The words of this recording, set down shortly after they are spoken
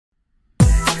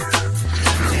Hey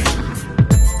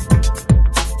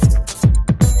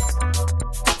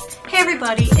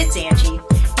everybody, it's Angie,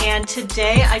 and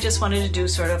today I just wanted to do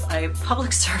sort of a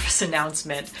public service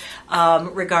announcement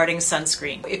regarding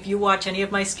sunscreen. If you watch any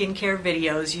of my skincare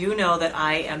videos, you know that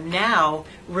I am now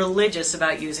religious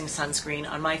about using sunscreen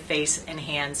on my face and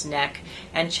hands, neck,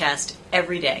 and chest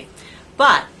every day.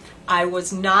 But I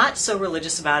was not so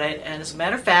religious about it, and as a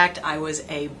matter of fact, I was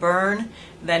a burn,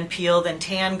 then peel, then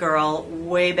tan girl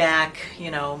way back,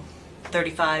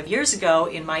 35 years ago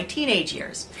in my teenage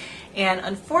years. And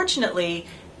unfortunately,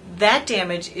 that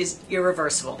damage is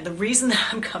irreversible. The reason that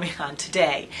I'm coming on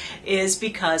today is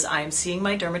because I'm seeing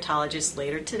my dermatologist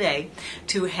later today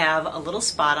to have a little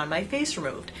spot on my face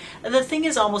removed. The thing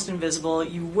is almost invisible.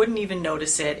 You wouldn't even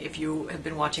notice it if you have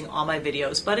been watching all my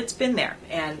videos, but it's been there.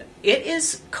 And it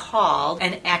is called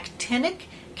an actinic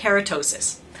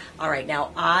keratosis. All right,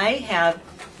 now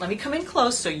let me come in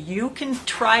close so you can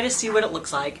try to see what it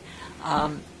looks like.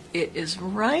 It is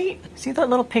right, see that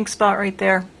little pink spot right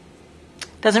there?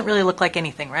 Doesn't really look like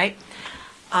anything, right?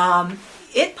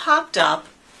 It popped up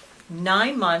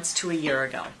 9 months to a year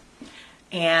ago.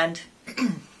 And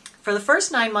for the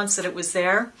first 9 months that it was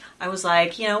there, I was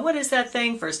like, what is that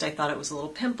thing? First I thought it was a little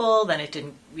pimple, then it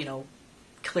didn't,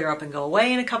 clear up and go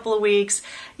away in a couple of weeks.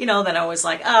 Then I was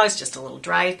like, oh, it's just a little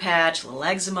dry patch, a little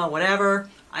eczema, whatever.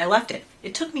 I left it.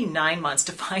 It took me 9 months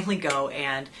to finally go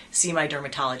and see my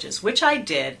dermatologist, which I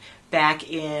did back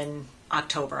in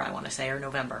October, I want to say, or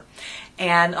November.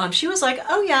 And she was like,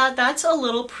 oh yeah, that's a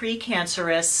little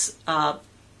precancerous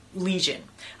lesion.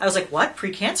 I was like, what?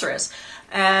 Precancerous?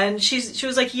 And she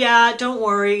was like, yeah, don't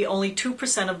worry, only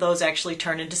 2% of those actually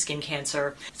turn into skin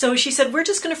cancer. So she said, we're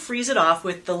just going to freeze it off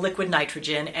with the liquid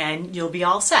nitrogen and you'll be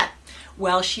all set.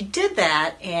 Well, she did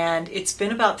that, and it's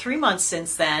been about 3 months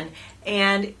since then,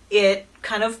 and it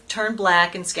kind of turned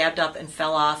black and scabbed up and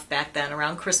fell off back then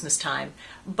around Christmas time.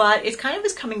 But it kind of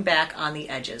is coming back on the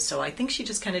edges. So I think she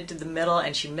just kind of did the middle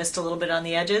and she missed a little bit on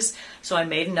the edges. So I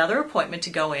made another appointment to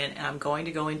go in, and I'm going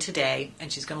to go in today,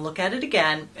 and she's going to look at it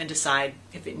again and decide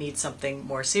if it needs something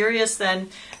more serious than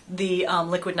the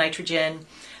liquid nitrogen,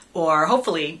 or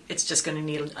hopefully it's just going to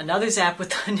need another zap with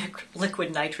the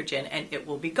liquid nitrogen and it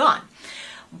will be gone.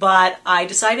 But I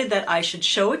decided that I should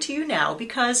show it to you now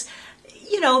because,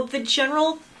 the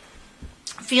general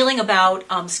feeling about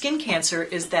skin cancer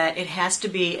is that it has to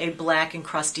be a black and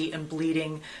crusty and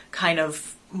bleeding kind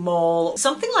of mole.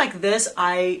 Something like this,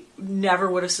 I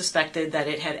never would have suspected that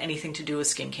it had anything to do with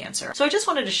skin cancer. So I just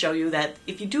wanted to show you that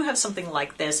if you do have something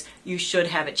like this, you should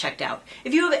have it checked out.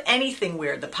 If you have anything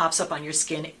weird that pops up on your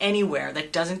skin anywhere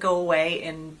that doesn't go away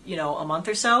in, a month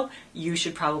or so, you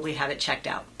should probably have it checked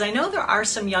out. I know there are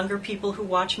some younger people who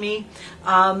watch me.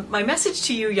 My message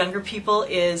to you younger people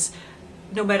is,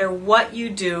 no matter what you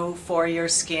do for your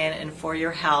skin and for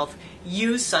your health,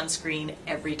 use sunscreen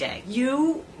every day.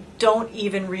 You don't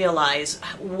even realize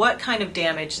what kind of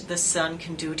damage the sun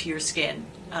can do to your skin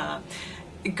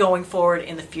going forward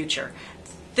in the future.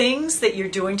 Things that you're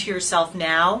doing to yourself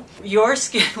now, your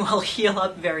skin will heal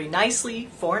up very nicely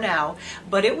for now,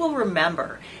 but it will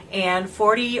remember. And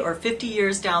 40 or 50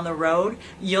 years down the road,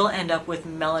 you'll end up with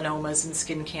melanomas and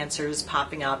skin cancers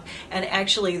popping up. And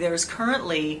actually, there's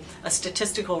currently a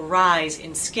statistical rise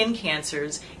in skin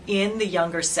cancers in the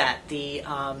younger set,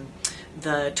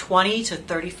 the 20 to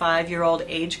 35-year-old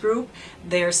age group.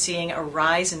 They're seeing a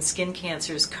rise in skin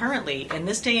cancers currently in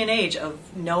this day and age of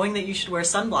knowing that you should wear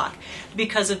sunblock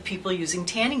because of people using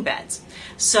tanning beds.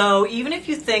 So even if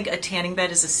you think a tanning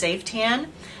bed is a safe tan,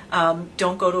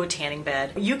 don't go to a tanning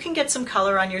bed. You can get some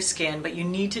color on your skin, but you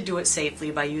need to do it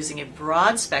safely by using a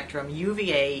broad spectrum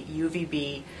UVA,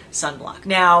 UVB sunblock.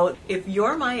 Now, if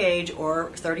you're my age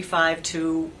or 35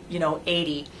 to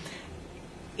 80,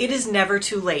 it is never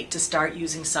too late to start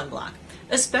using sunblock.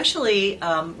 Especially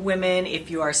women,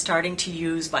 if you are starting to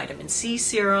use vitamin C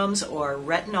serums or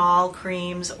retinol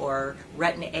creams or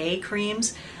retin A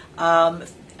creams.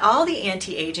 All the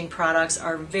anti-aging products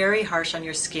are very harsh on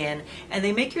your skin, and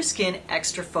they make your skin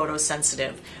extra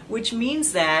photosensitive, which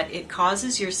means that it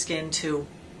causes your skin to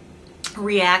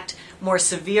react more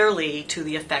severely to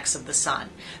the effects of the sun.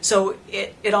 So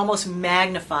it almost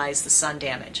magnifies the sun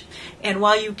damage. And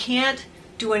while you can't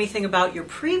do anything about your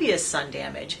previous sun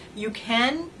damage, you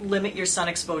can limit your sun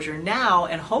exposure now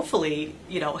and hopefully,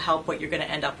 help what you're going to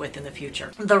end up with in the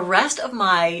future. The rest of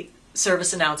my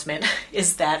service announcement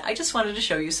is that I just wanted to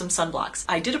show you some sunblocks.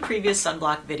 I did a previous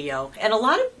sunblock video, and a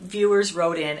lot of viewers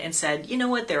wrote in and said, you know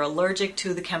what, they're allergic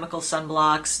to the chemical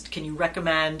sunblocks. Can you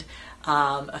recommend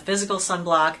a physical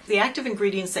sunblock. The active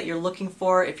ingredients that you're looking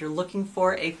for, if you're looking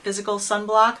for a physical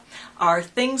sunblock, are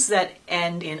things that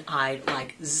end in "ide,"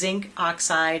 like zinc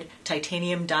oxide,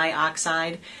 titanium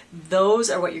dioxide. Those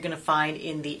are what you're going to find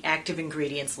in the active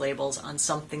ingredients labels on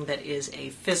something that is a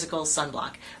physical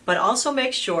sunblock. But also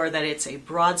make sure that it's a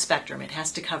broad spectrum. It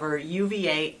has to cover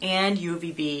UVA and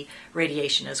UVB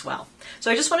radiation as well.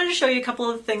 So I just wanted to show you a couple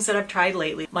of things that I've tried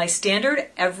lately. My standard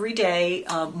everyday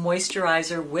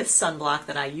moisturizer with sunblock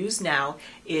that I use now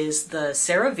is the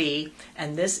CeraVe,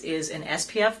 and this is an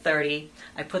SPF 30.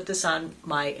 I put this on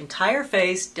my entire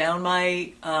face, down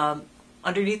my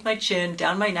underneath my chin,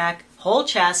 down my neck, whole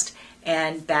chest,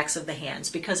 and backs of the hands,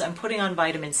 because I'm putting on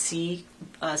vitamin C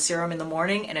serum in the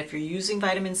morning, and if you're using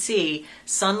vitamin C,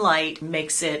 sunlight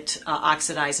makes it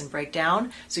oxidize and break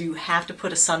down, so you have to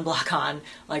put a sunblock on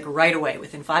like right away.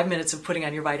 Within 5 minutes of putting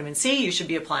on your vitamin C, you should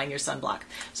be applying your sunblock.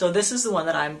 So this is the one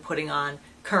that I'm putting on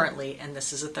currently, and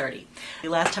this is a 30. The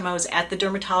last time I was at the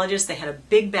dermatologist, they had a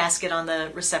big basket on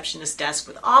the receptionist desk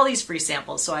with all these free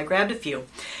samples, so I grabbed a few.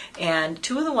 And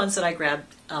two of the ones that I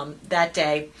grabbed that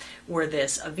day were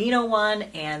this Aveeno one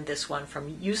and this one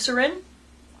from Eucerin.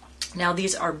 Now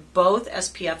these are both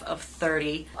SPF of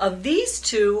 30. Of these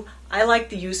two, I like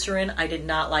the Eucerin. I did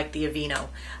not like the Aveeno.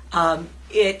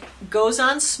 It goes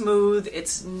on smooth,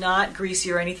 it's not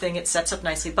greasy or anything, it sets up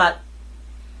nicely, but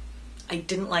I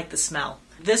didn't like the smell.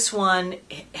 This one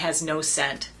has no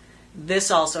scent. This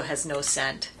also has no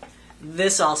scent.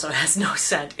 This also has no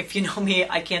scent. If you know me,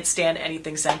 I can't stand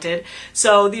anything scented.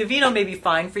 So the Aveeno may be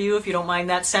fine for you if you don't mind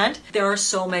that scent. There are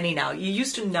so many now. You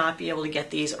used to not be able to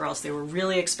get these, or else they were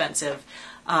really expensive.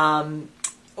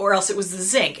 Or else it was the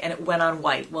zinc and it went on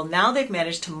white. Well, now they've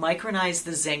managed to micronize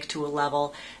the zinc to a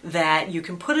level that you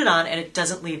can put it on and it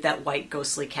doesn't leave that white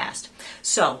ghostly cast.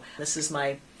 So this is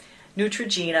my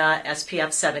Neutrogena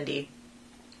SPF 70.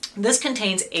 This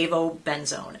contains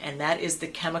avobenzone, and that is the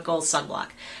chemical sunblock.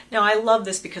 Now, I love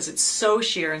this because it's so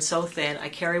sheer and so thin. I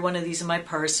carry one of these in my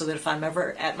purse so that if I'm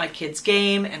ever at my kid's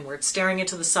game and we're staring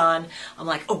into the sun, I'm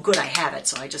like, oh, good, I have it,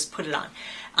 so I just put it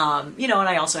on. You know, and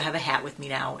I also have a hat with me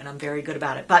now, and I'm very good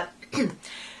about it. But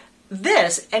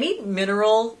this, any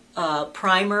mineral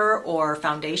primer or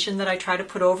foundation that I try to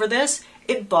put over this,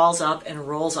 it balls up and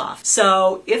rolls off.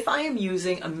 So if I am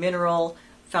using a mineral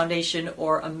foundation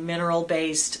or a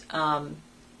mineral-based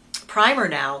primer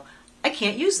now, I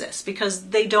can't use this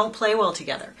because they don't play well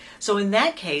together. So in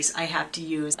that case, I have to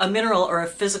use a mineral or a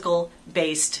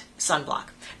physical-based sunblock.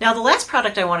 Now the last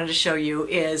product I wanted to show you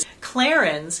is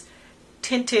Clarins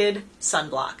Tinted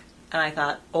Sunblock. And I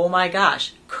thought, oh my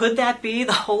gosh, could that be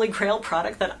the holy grail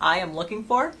product that I am looking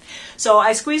for? So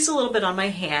I squeezed a little bit on my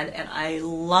hand and I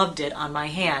loved it on my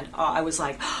hand. I was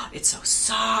like, oh, it's so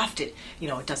soft, it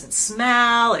doesn't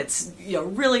smell, it's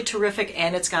really terrific,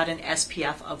 and it's got an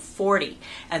SPF of 40.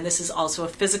 And this is also a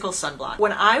physical sunblock.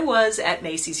 When I was at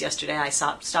Macy's yesterday, I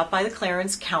stopped by the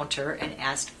Clarins counter and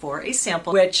asked for a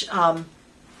sample, which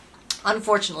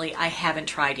unfortunately, I haven't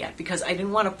tried yet because I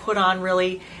didn't want to put on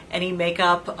really any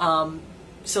makeup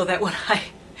so that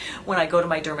when I go to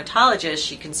my dermatologist,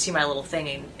 she can see my little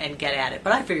thing and get at it.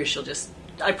 But I figure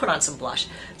I put on some blush,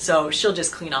 so she'll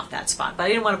just clean off that spot. But I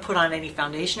didn't want to put on any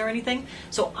foundation or anything,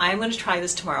 so I'm going to try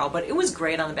this tomorrow. But it was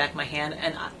great on the back of my hand,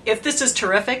 and if this is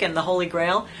terrific and the holy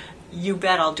grail, you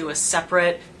bet I'll do a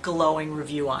separate glowing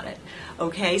review on it.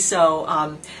 Okay,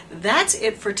 so that's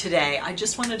it for today. I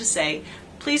just wanted to say,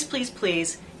 please, please,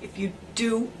 please, if you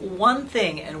do one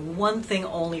thing and one thing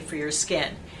only for your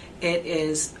skin, it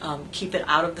is keep it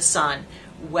out of the sun,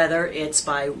 whether it's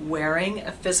by wearing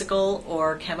a physical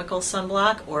or chemical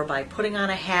sunblock or by putting on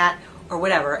a hat or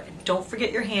whatever. Don't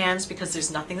forget your hands, because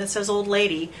there's nothing that says old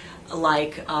lady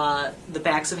like the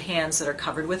backs of hands that are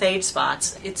covered with age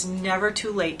spots. It's never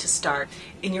too late to start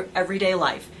in your everyday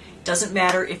life. It doesn't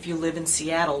matter if you live in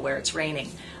Seattle where it's raining,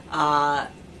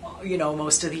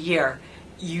 most of the year.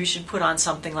 You should put on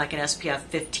something like an SPF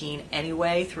 15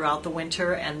 anyway throughout the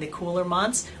winter and the cooler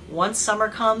months. Once summer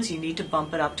comes, you need to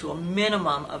bump it up to a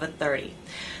minimum of a 30.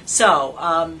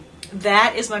 So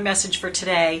that is my message for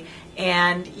today.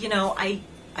 And I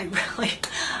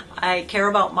care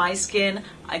about my skin.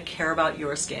 I care about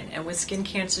your skin. And with skin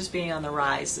cancers being on the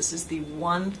rise, this is the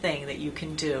one thing that you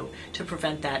can do to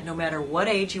prevent that, no matter what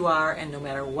age you are and no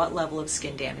matter what level of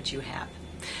skin damage you have.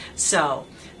 So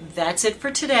that's it for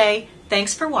today.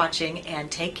 Thanks for watching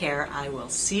and take care. I will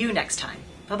see you next time.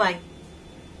 Bye-bye.